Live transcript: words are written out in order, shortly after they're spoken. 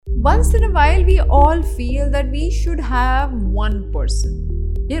Once in a while, we all feel that we should have one person.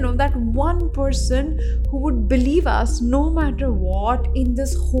 That one person who would believe us no matter what in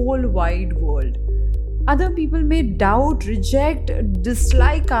this whole wide world. Other people may doubt, reject,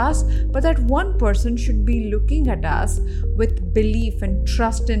 dislike us, but that one person should be looking at us with belief and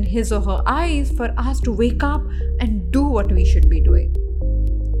trust in his or her eyes for us to wake up and do what we should be doing.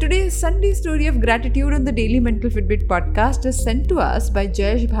 Today's Sunday story of gratitude on the Daily Mental Fitbit podcast is sent to us by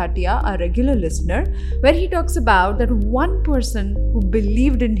Jayesh Bhayia, a regular listener, where he talks about that one person who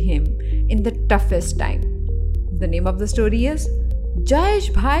believed in him in the toughest time. The name of the story is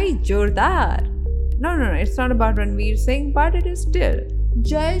Jayesh Bhai Jordaar. No, it's not about Ranveer Singh, but it is still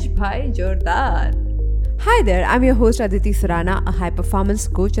Jayesh Bhai Jordaar. Hi there, I'm your host Aditi Surana, a high-performance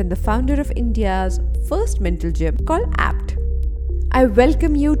coach and the founder of India's first mental gym called APT. I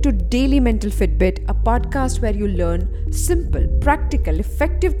welcome you to Daily Mental Fitbit, a podcast where you learn simple, practical,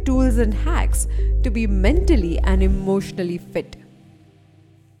 effective tools and hacks to be mentally and emotionally fit.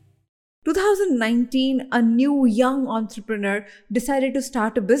 2019, a new young entrepreneur decided to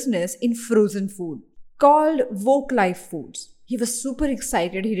start a business in frozen food called Vogue Life Foods. He was super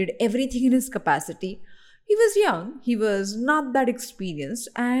excited. He did everything in his capacity. He was young, he was not that experienced,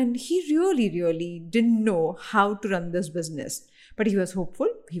 and he really didn't know how to run this business. But he was hopeful,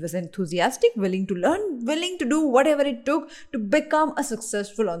 he was enthusiastic, willing to learn, willing to do whatever it took to become a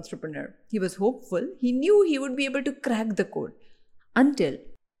successful entrepreneur. He was hopeful, he knew he would be able to crack the code. Until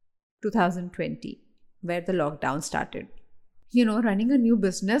 2020, where the lockdown started. Running a new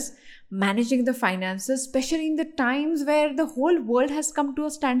business, managing the finances, especially in the times where the whole world has come to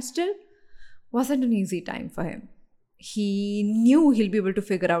a standstill, wasn't an easy time for him. He knew he'll be able to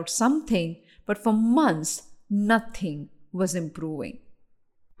figure out something, but for months, nothing was improving.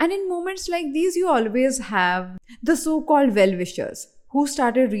 And in moments like these, you always have the so-called well-wishers who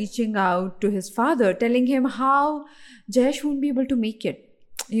started reaching out to his father, telling him how Jayesh won't be able to make it.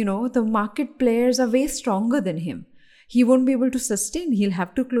 The market players are way stronger than him. He won't be able to sustain. He'll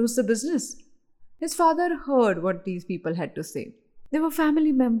have to close the business. His father heard what these people had to say. They were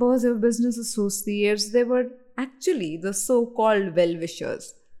family members, they were business associates, they were actually the so-called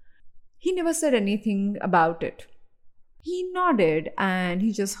well-wishers. He never said anything about it. He nodded and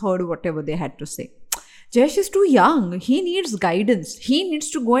he just heard whatever they had to say. Jayesh is too young. He needs guidance. He needs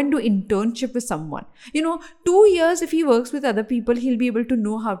to go and do internship with someone. 2 years if he works with other people, he'll be able to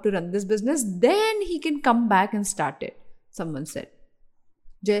know how to run this business. Then he can come back and start it, someone said.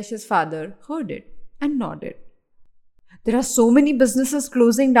 Jayesh's father heard it and nodded. There are so many businesses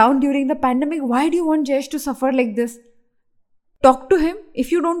closing down during the pandemic. Why do you want Jayesh to suffer like this? Talk to him.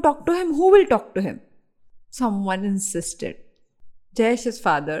 If you don't talk to him, who will talk to him? Someone insisted. Jayesh's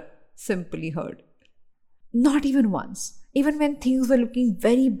father simply heard. Not even once. Even when things were looking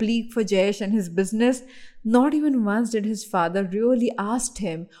very bleak for Jayesh and his business, not even once did his father really ask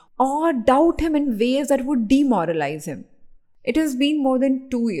him or doubt him in ways that would demoralize him. It has been more than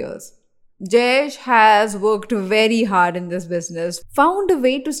 2 years. Jayesh has worked very hard in this business, found a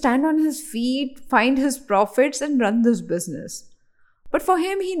way to stand on his feet, find his profits and run this business. But for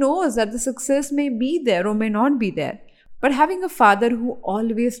him, he knows that the success may be there or may not be there. But having a father who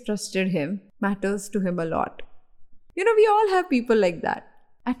always trusted him matters to him a lot. We all have people like that.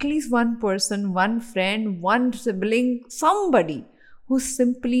 At least one person, one friend, one sibling, somebody who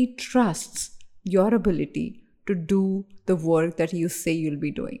simply trusts your ability to do the work that you say you'll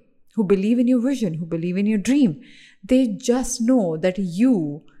be doing. Who believe in your vision, who believe in your dream. They just know that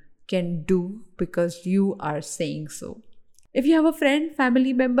you can do because you are saying so. If you have a friend,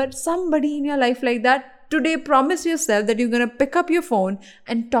 family member, somebody in your life like that, today promise yourself that you're going to pick up your phone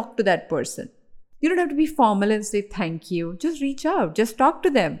and talk to that person. You don't have to be formal and say thank you. Just reach out. Just talk to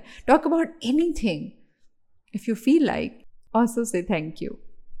them. Talk about anything. If you feel like, also say thank you.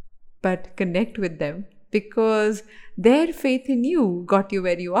 But connect with them because their faith in you got you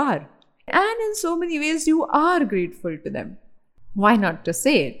where you are. And in so many ways, you are grateful to them. Why not to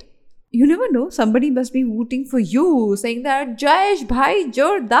say it? You never know, somebody must be rooting for you, saying that, Jayesh Bhai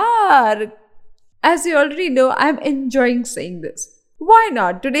Jordaar. As you already know, I'm enjoying saying this. Why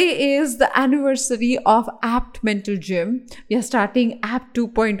not? Today is the anniversary of APT Mental Gym. We are starting APT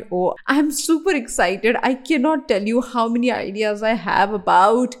 2.0. I'm super excited. I cannot tell you how many ideas I have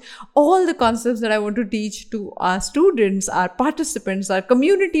about all the concepts that I want to teach to our students, our participants, our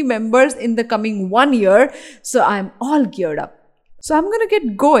community members in the coming 1 year. So I'm all geared up. So I'm going to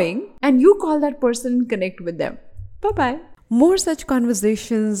get going and you call that person and connect with them. Bye-bye. More such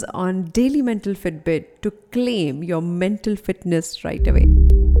conversations on Daily Mental Fitbit to claim your mental fitness right away.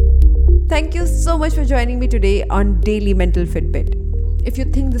 Thank you so much for joining me today on Daily Mental Fitbit. If you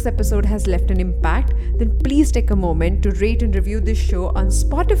think this episode has left an impact, then please take a moment to rate and review this show on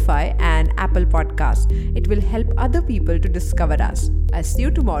Spotify and Apple Podcasts. It will help other people to discover us. I'll see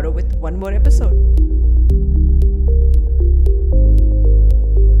you tomorrow with one more episode.